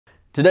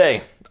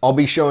Today, I'll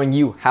be showing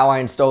you how I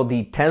installed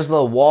the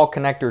Tesla wall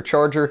connector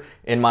charger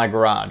in my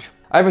garage.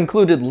 I've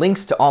included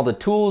links to all the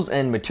tools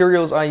and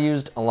materials I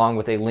used, along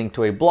with a link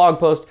to a blog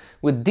post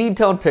with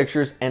detailed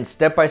pictures and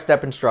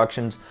step-by-step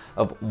instructions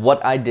of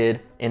what I did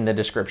in the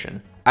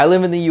description. I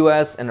live in the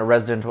US in a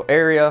residential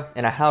area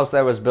in a house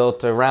that was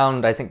built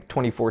around, I think,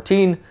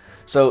 2014.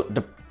 So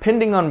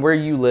depending on where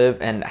you live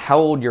and how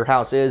old your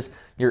house is,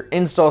 your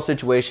install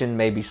situation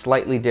may be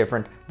slightly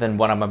different than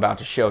what I'm about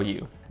to show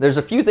you. There's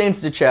a few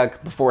things to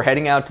check before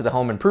heading out to the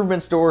home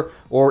improvement store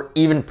or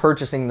even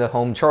purchasing the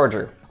home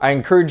charger. I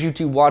encourage you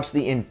to watch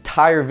the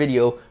entire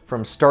video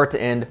from start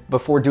to end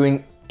before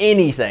doing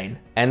anything.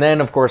 And then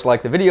of course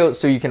like the video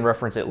so you can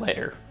reference it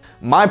later.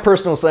 My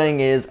personal saying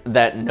is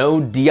that no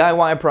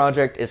DIY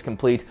project is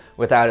complete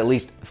without at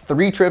least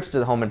 3 trips to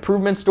the home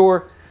improvement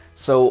store.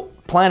 So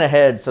plan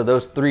ahead so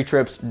those 3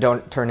 trips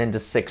don't turn into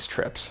 6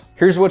 trips.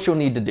 Here's what you'll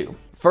need to do.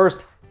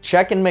 First,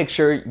 check and make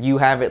sure you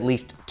have at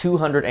least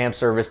 200 amp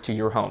service to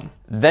your home.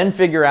 Then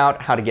figure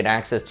out how to get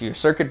access to your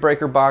circuit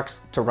breaker box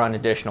to run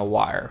additional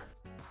wire.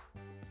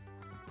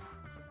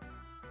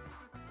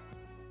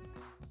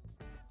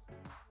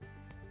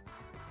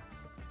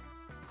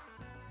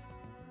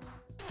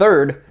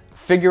 Third,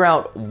 figure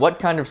out what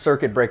kind of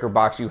circuit breaker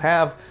box you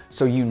have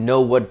so you know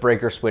what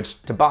breaker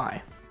switch to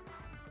buy.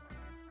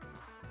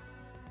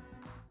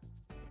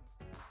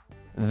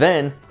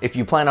 Then, if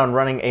you plan on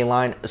running a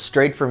line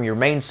straight from your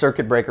main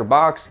circuit breaker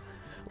box,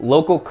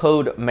 local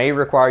code may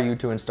require you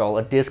to install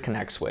a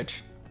disconnect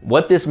switch.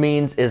 What this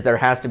means is there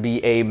has to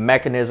be a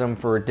mechanism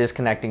for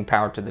disconnecting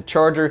power to the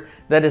charger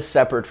that is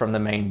separate from the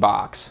main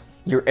box.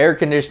 Your air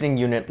conditioning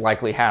unit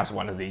likely has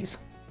one of these.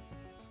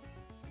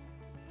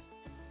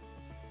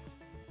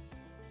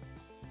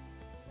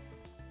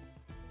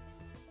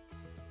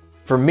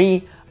 For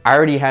me, I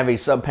already have a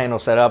sub panel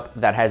set up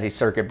that has a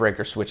circuit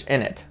breaker switch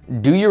in it.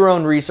 Do your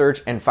own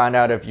research and find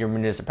out if your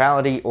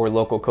municipality or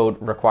local code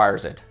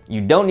requires it. You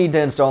don't need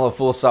to install a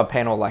full sub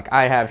panel like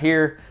I have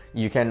here.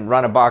 You can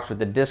run a box with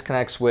a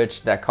disconnect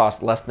switch that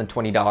costs less than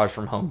 $20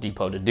 from Home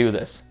Depot to do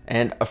this.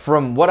 And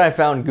from what I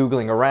found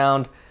Googling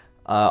around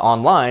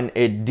online,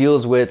 it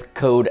deals with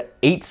code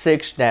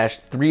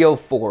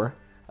 86-304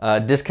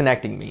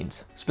 disconnecting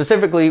means,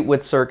 specifically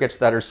with circuits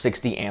that are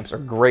 60 amps or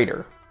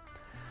greater.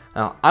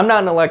 Now, I'm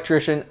not an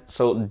electrician,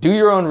 so do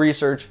your own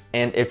research,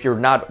 and if you're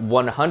not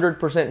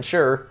 100%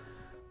 sure,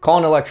 call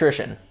an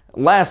electrician.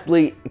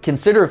 Lastly,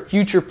 consider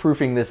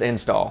future-proofing this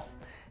install,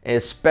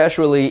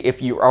 especially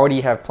if you already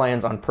have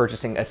plans on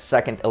purchasing a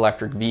second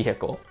electric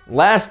vehicle.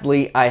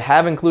 Lastly, I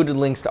have included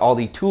links to all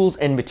the tools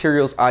and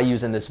materials I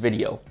use in this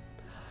video.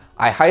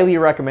 I highly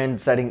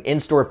recommend setting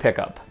in-store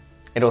pickup.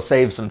 It'll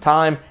save some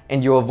time,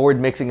 and you'll avoid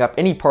mixing up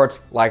any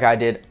parts like I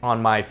did on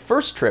my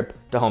first trip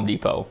to Home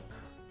Depot.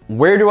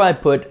 Where do I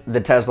put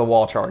the Tesla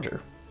wall charger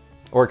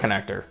or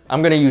connector?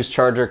 I'm going to use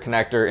charger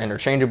connector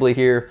interchangeably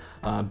here,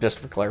 just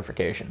for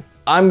clarification.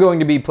 I'm going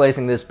to be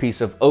placing this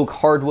piece of oak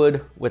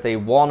hardwood with a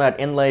walnut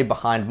inlay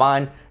behind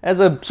mine as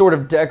a sort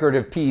of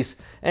decorative piece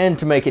and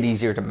to make it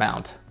easier to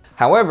mount.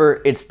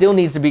 However, it still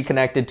needs to be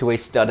connected to a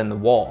stud in the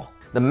wall.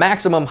 The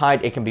maximum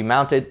height it can be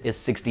mounted is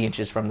 60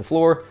 inches from the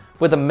floor,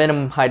 with a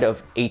minimum height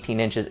of 18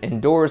 inches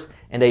indoors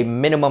and a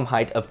minimum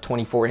height of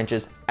 24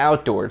 inches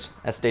outdoors,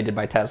 as stated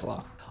by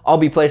Tesla. I'll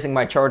be placing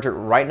my charger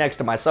right next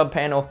to my sub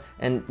panel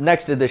and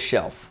next to this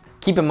shelf.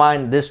 Keep in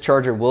mind this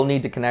charger will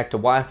need to connect to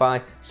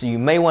Wi-Fi, so you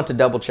may want to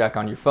double check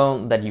on your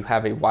phone that you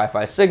have a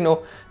Wi-Fi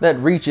signal that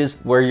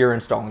reaches where you're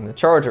installing the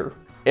charger.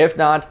 If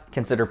not,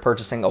 consider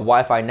purchasing a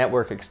Wi-Fi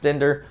network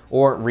extender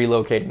or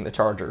relocating the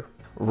charger.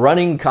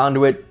 Running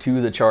conduit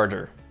to the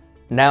charger.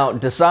 Now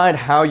decide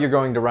how you're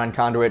going to run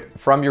conduit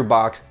from your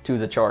box to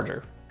the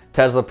charger.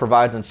 Tesla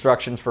provides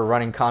instructions for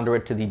running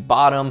conduit to the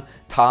bottom,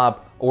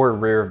 top, or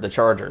rear of the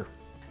charger.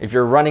 If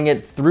you're running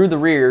it through the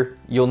rear,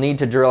 you'll need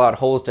to drill out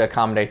holes to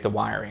accommodate the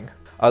wiring.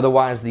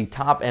 Otherwise, the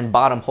top and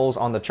bottom holes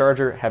on the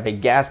charger have a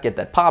gasket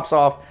that pops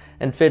off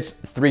and fits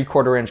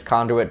 3/4 inch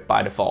conduit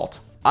by default.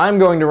 I'm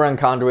going to run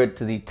conduit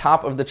to the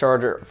top of the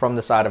charger from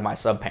the side of my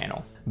sub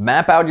panel.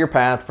 Map out your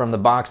path from the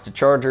box to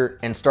charger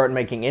and start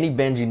making any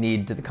bends you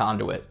need to the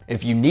conduit.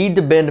 If you need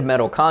to bend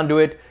metal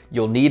conduit,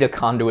 you'll need a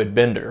conduit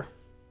bender.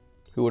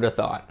 Who would have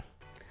thought?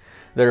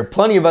 There are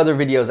plenty of other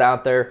videos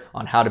out there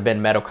on how to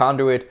bend metal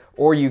conduit,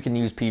 or you can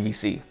use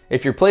PVC.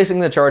 If you're placing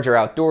the charger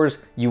outdoors,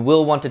 you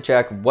will want to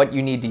check what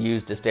you need to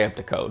use to stay up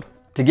to code.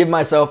 To give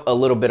myself a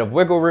little bit of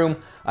wiggle room,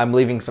 I'm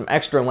leaving some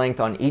extra length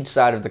on each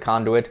side of the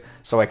conduit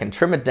so I can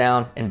trim it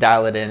down and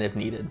dial it in if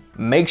needed.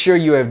 Make sure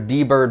you have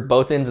deburred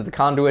both ends of the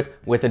conduit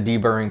with a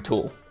deburring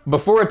tool.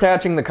 Before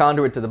attaching the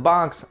conduit to the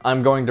box,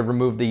 I'm going to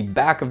remove the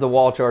back of the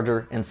wall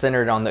charger and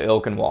center it on the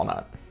oak and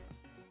walnut.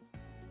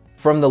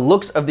 From the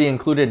looks of the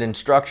included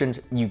instructions,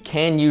 you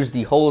can use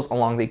the holes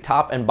along the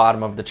top and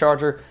bottom of the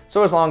charger,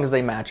 so as long as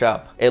they match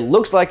up. It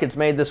looks like it's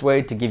made this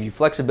way to give you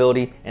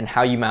flexibility in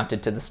how you mount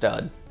it to the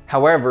stud.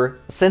 However,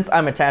 since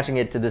I'm attaching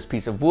it to this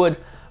piece of wood,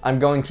 I'm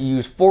going to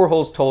use 4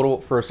 holes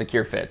total for a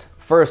secure fit.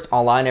 First,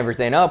 I'll line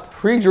everything up,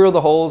 pre-drill the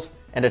holes,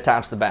 and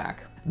attach the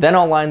back. Then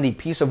I'll line the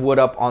piece of wood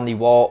up on the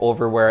wall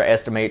over where I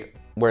estimate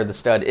where the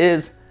stud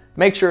is,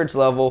 make sure it's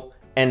level,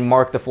 and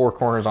mark the 4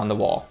 corners on the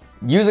wall.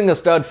 Using a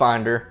stud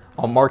finder,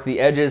 I'll mark the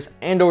edges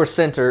and or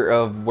center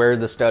of where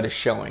the stud is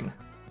showing.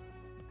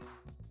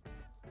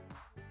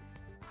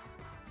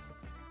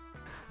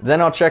 Then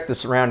I'll check the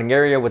surrounding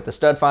area with the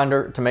stud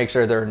finder to make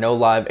sure there are no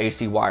live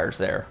AC wires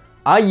there.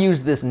 I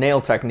use this nail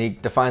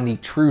technique to find the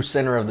true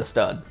center of the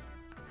stud.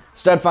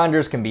 Stud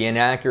finders can be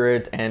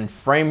inaccurate and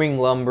framing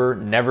lumber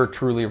never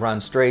truly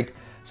runs straight,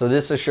 so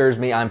this assures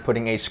me I'm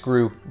putting a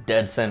screw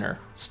dead center.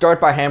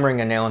 Start by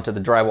hammering a nail into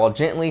the drywall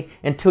gently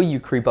until you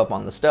creep up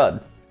on the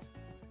stud.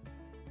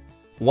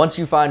 Once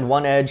you find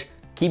one edge,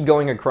 keep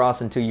going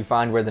across until you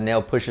find where the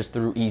nail pushes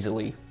through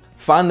easily.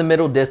 Find the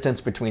middle distance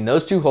between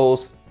those 2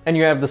 holes and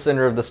you have the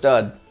center of the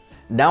stud.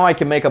 Now I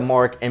can make a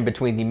mark in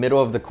between the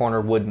middle of the corner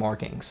wood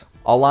markings.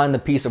 I'll line the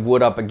piece of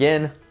wood up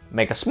again,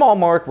 make a small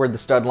mark where the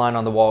stud line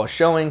on the wall is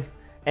showing,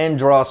 and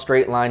draw a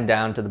straight line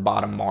down to the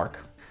bottom mark.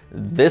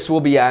 This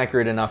will be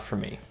accurate enough for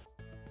me.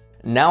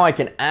 Now I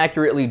can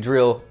accurately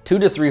drill 2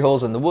 to 3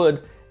 holes in the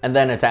wood and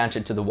then attach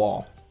it to the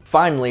wall.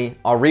 Finally,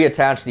 I'll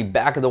reattach the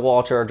back of the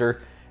wall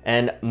charger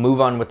and move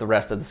on with the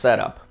rest of the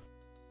setup.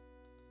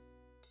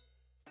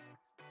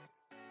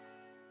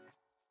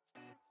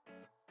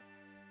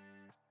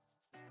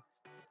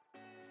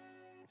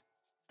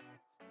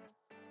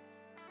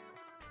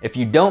 If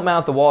you don't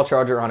mount the wall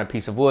charger on a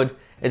piece of wood,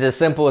 it's as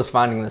simple as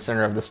finding the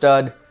center of the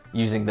stud,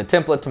 using the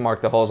template to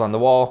mark the holes on the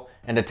wall,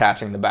 and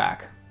attaching the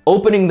back.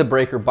 Opening the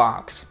breaker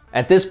box.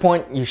 At this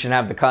point, you should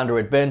have the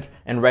conduit bent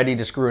and ready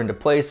to screw into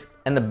place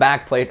and the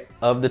back plate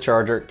of the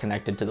charger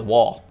connected to the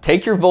wall.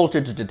 Take your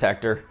voltage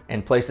detector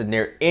and place it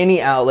near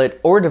any outlet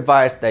or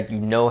device that you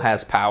know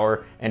has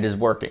power and is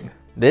working.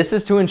 This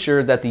is to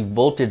ensure that the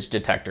voltage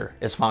detector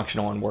is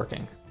functional and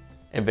working.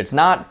 If it's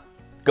not,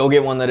 go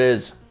get one that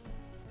is.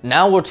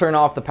 Now we'll turn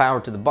off the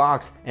power to the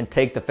box and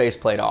take the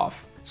faceplate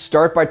off.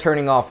 Start by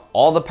turning off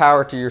all the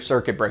power to your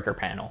circuit breaker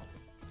panel.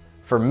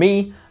 For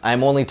me,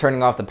 I'm only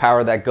turning off the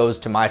power that goes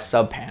to my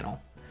sub panel.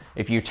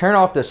 If you turn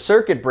off the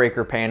circuit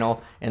breaker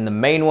panel and the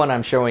main one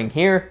I'm showing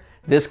here,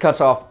 this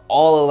cuts off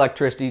all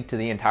electricity to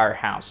the entire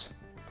house.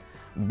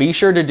 Be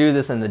sure to do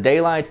this in the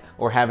daylight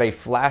or have a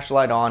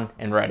flashlight on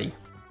and ready.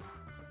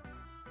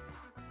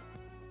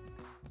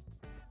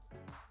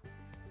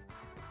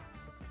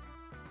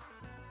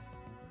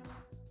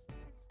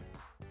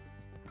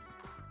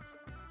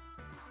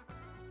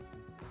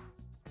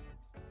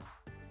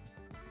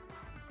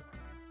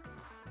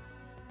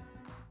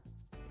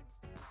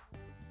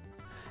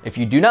 If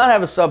you do not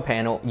have a sub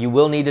panel, you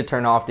will need to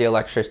turn off the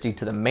electricity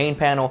to the main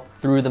panel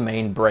through the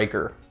main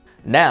breaker.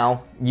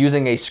 Now,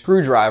 using a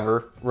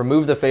screwdriver,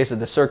 remove the face of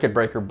the circuit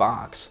breaker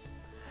box.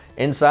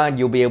 Inside,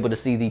 you'll be able to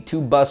see the 2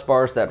 bus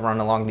bars that run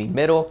along the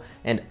middle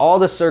and all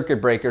the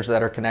circuit breakers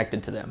that are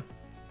connected to them.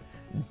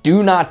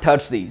 Do not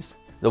touch these.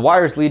 The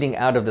wires leading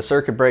out of the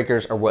circuit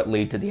breakers are what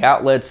lead to the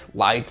outlets,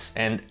 lights,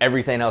 and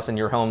everything else in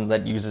your home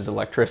that uses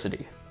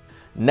electricity.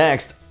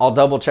 Next, I'll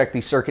double check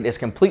the circuit is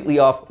completely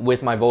off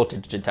with my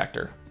voltage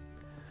detector.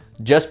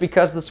 Just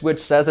because the switch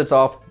says it's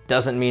off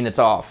doesn't mean it's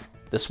off.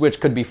 The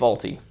switch could be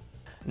faulty.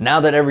 Now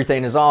that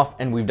everything is off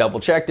and we've double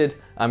checked it,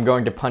 I'm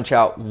going to punch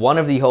out one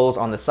of the holes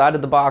on the side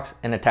of the box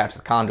and attach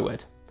the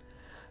conduit.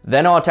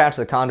 Then I'll attach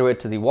the conduit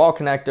to the wall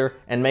connector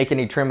and make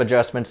any trim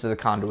adjustments to the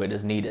conduit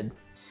as needed.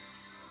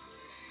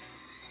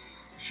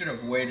 Should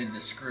have waited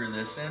to screw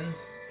this in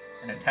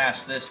and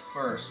attach this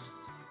first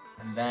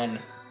and then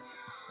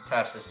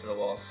attach this to the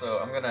wall. So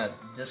I'm gonna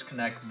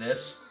disconnect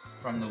this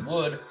from the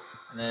wood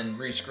and then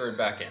re-screw it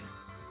back in.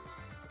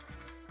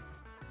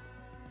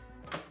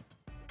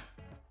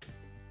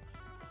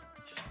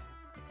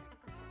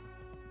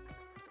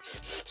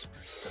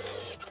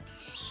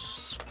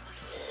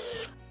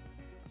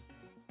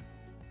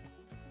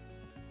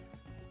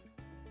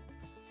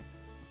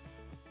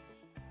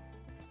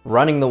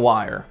 Running the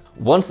wire.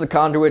 Once the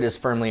conduit is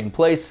firmly in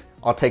place,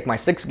 I'll take my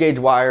 6-gauge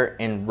wire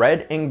in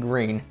red and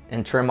green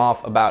and trim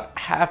off about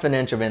 ½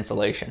 inch of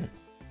insulation.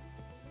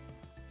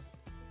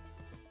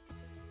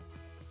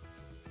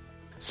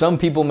 Some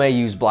people may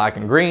use black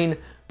and green,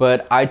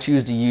 but I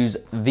choose to use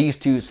these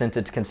 2 since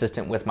it's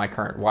consistent with my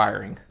current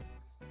wiring.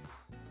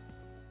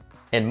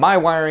 In my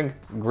wiring,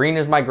 green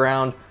is my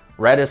ground,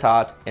 red is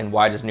hot, and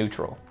white is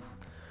neutral.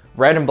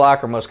 Red and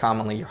black are most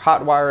commonly your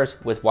hot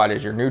wires, with white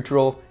as your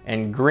neutral,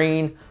 and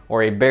green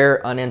or a bare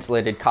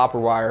uninsulated copper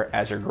wire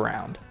as your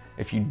ground.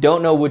 If you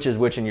don't know which is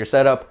which in your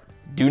setup,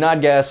 do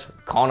not guess,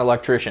 call an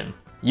electrician.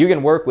 You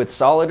can work with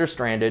solid or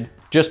stranded,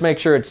 just make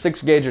sure it's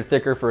 6 gauge or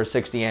thicker for a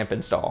 60 amp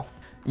install.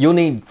 You'll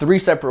need 3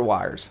 separate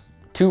wires,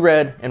 2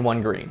 red and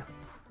 1 green.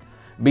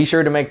 Be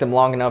sure to make them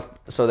long enough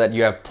so that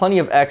you have plenty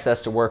of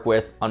excess to work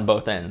with on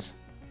both ends.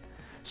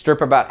 Strip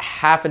about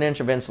 ½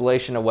 inch of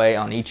insulation away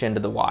on each end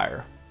of the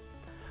wire.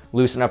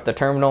 Loosen up the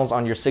terminals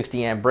on your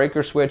 60 amp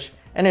breaker switch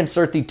and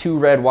insert the 2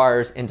 red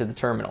wires into the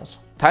terminals.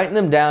 Tighten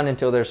them down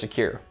until they're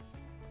secure.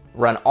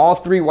 Run all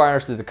 3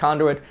 wires through the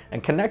conduit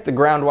and connect the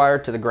ground wire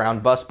to the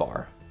ground bus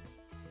bar.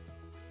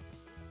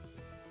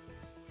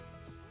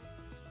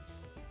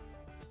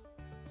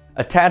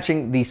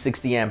 Attaching the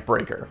 60 amp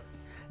breaker.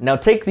 Now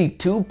take the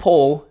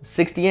 2-pole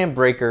 60 amp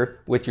breaker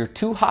with your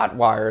 2 hot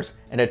wires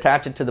and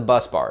attach it to the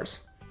bus bars.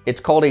 It's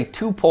called a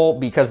 2-pole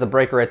because the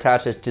breaker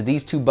attaches to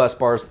these 2 bus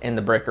bars in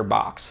the breaker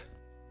box.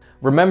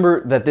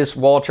 Remember that this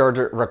wall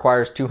charger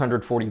requires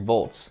 240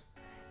 volts.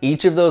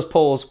 Each of those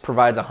poles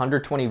provides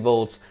 120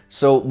 volts,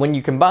 so when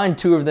you combine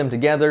 2 of them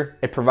together,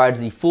 it provides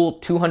the full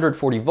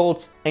 240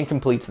 volts and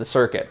completes the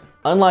circuit.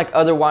 Unlike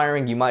other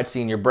wiring you might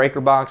see in your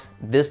breaker box,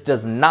 this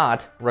does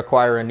not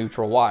require a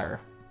neutral wire,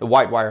 the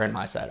white wire in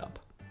my setup.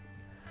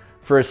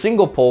 For a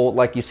single pole,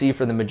 like you see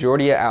for the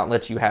majority of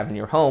outlets you have in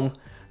your home,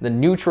 the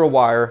neutral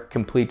wire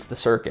completes the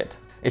circuit.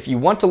 If you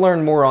want to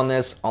learn more on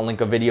this, I'll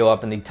link a video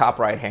up in the top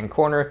right hand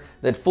corner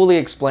that fully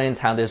explains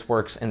how this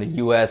works in the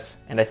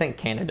US and I think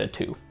Canada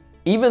too.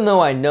 Even though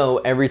I know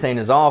everything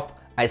is off,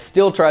 I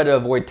still try to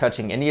avoid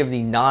touching any of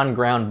the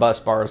non-ground bus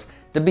bars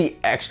to be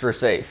extra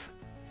safe.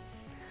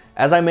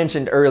 As I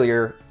mentioned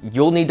earlier,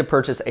 you'll need to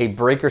purchase a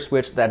breaker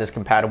switch that is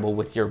compatible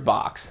with your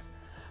box.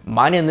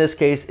 Mine in this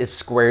case is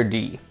Square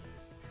D.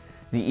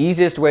 The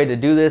easiest way to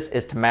do this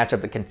is to match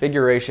up the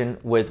configuration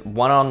with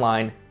one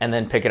online and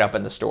then pick it up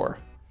in the store.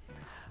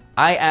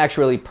 I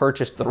actually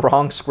purchased the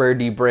wrong Square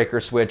D breaker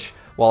switch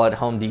while at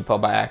Home Depot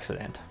by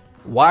accident.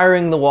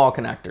 Wiring the wall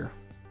connector.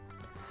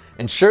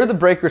 Ensure the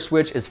breaker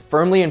switch is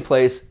firmly in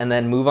place and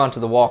then move on to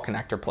the wall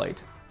connector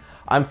plate.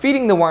 I'm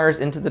feeding the wires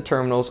into the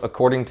terminals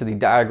according to the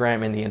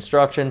diagram in the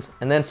instructions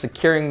and then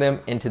securing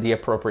them into the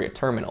appropriate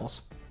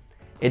terminals.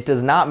 It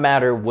does not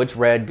matter which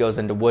red goes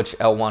into which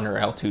L1 or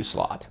L2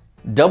 slot.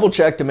 Double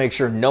check to make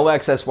sure no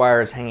excess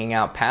wire is hanging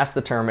out past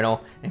the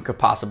terminal and could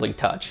possibly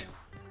touch.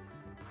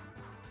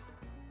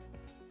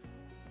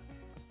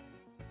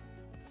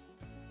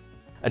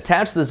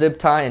 Attach the zip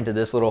tie into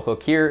this little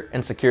hook here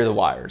and secure the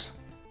wires.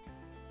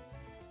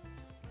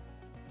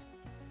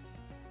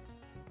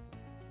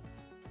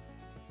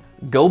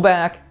 Go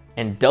back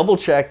and double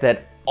check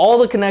that all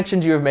the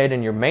connections you have made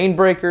in your main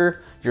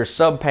breaker, your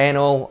sub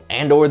panel,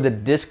 and or the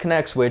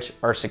disconnect switch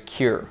are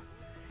secure.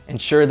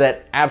 Ensure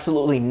that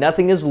absolutely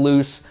nothing is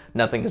loose,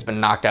 nothing has been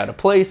knocked out of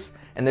place,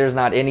 and there's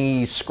not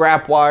any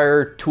scrap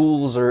wire,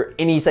 tools, or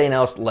anything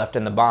else left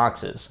in the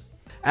boxes.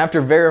 After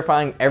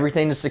verifying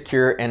everything is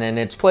secure and in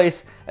its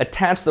place,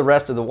 attach the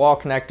rest of the wall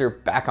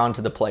connector back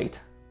onto the plate.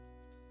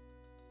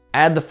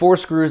 Add the 4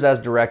 screws as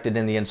directed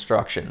in the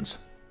instructions.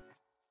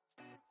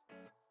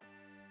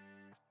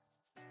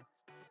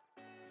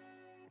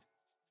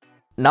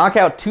 Knock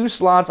out 2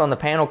 slots on the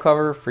panel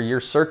cover for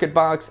your circuit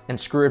box and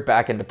screw it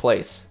back into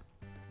place.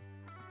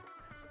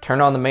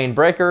 Turn on the main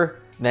breaker,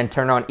 then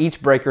turn on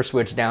each breaker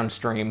switch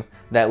downstream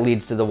that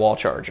leads to the wall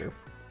charger.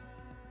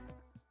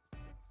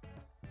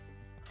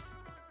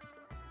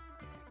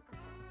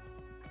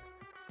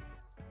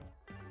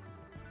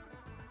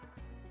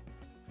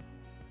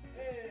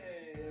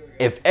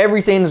 If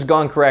everything's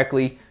gone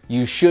correctly,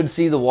 you should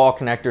see the wall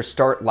connector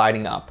start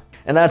lighting up.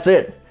 And that's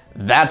it.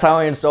 That's how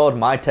I installed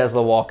my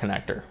Tesla wall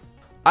connector.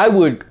 I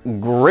would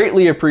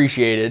greatly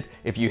appreciate it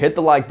if you hit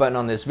the like button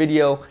on this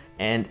video,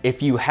 and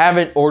if you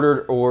haven't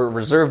ordered or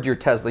reserved your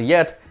Tesla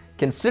yet,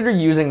 consider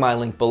using my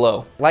link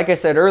below. Like I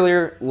said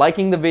earlier,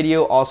 liking the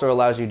video also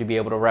allows you to be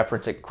able to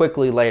reference it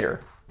quickly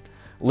later.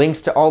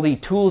 Links to all the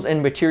tools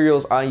and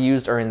materials I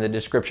used are in the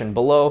description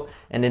below,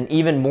 and an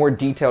even more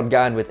detailed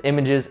guide with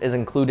images is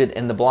included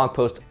in the blog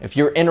post. If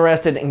you're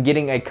interested in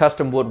getting a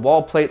custom wood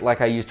wall plate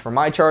like I used for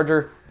my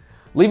charger,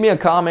 leave me a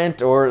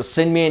comment or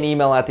send me an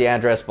email at the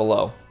address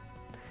below.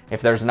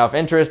 If there's enough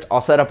interest,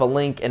 I'll set up a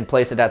link and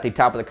place it at the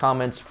top of the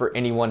comments for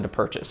anyone to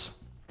purchase.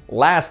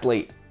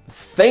 Lastly,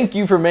 thank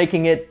you for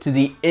making it to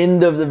the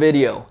end of the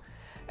video.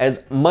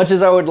 As much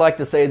as I would like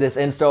to say this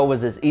install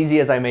was as easy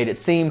as I made it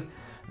seem,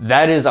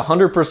 that is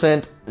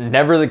 100%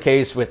 never the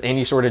case with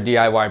any sort of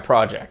DIY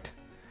project.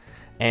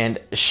 And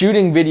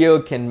shooting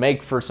video can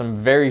make for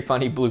some very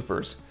funny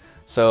bloopers.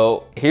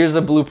 So here's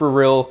a blooper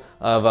reel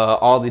of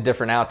all the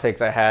different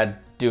outtakes I had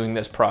doing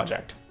this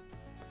project.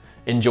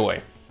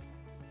 Enjoy.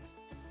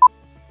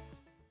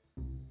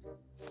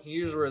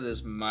 Here's where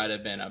this might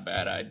have been a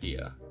bad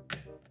idea.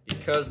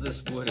 Because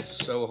this wood is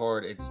so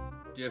hard, it's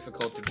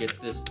difficult to get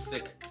this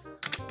thick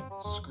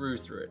screw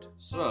through it.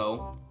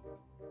 So,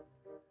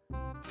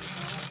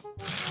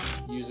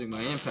 using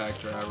my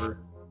impact driver,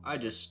 I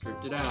just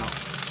stripped it out.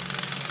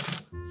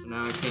 So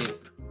now I can't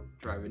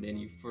drive it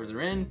any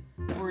further in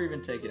or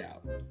even take it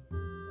out.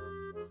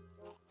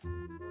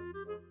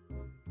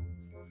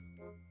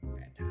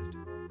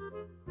 Fantastic.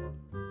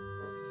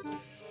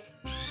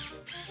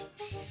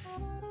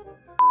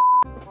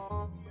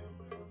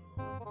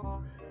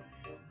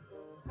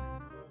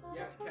 You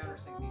have to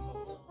countersink these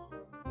holes.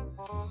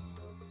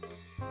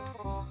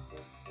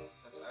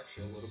 That's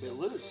actually a little bit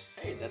loose.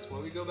 Hey, that's why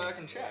we go back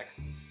and check.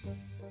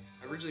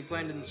 I originally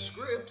planned in the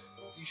script,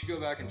 you should go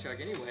back and check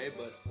anyway,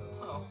 but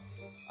oh,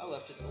 I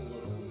left it a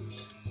little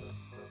loose.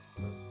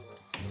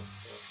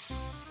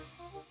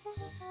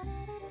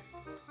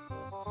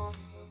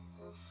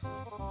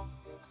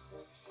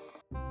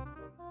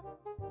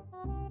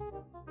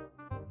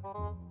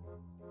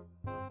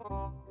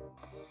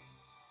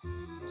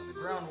 was the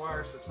ground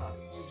wire, so it's not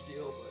a huge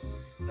deal, but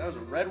if that was a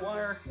red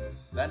wire,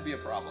 that'd be a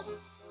problem.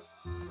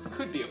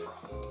 Could be a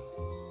problem.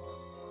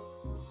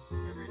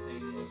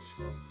 Everything looks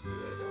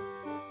good.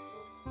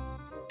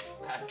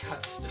 That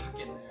got stuck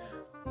in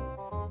there.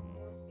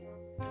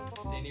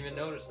 Didn't even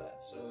notice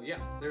that. So yeah,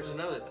 there's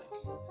another thing.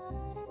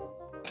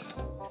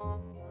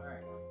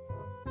 Alright.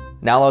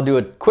 Now I'll do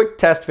a quick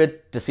test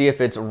fit to see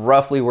if it's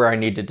roughly where I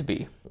need it to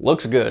be.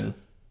 Looks good.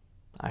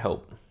 I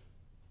hope.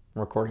 I'm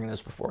recording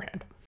this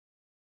beforehand.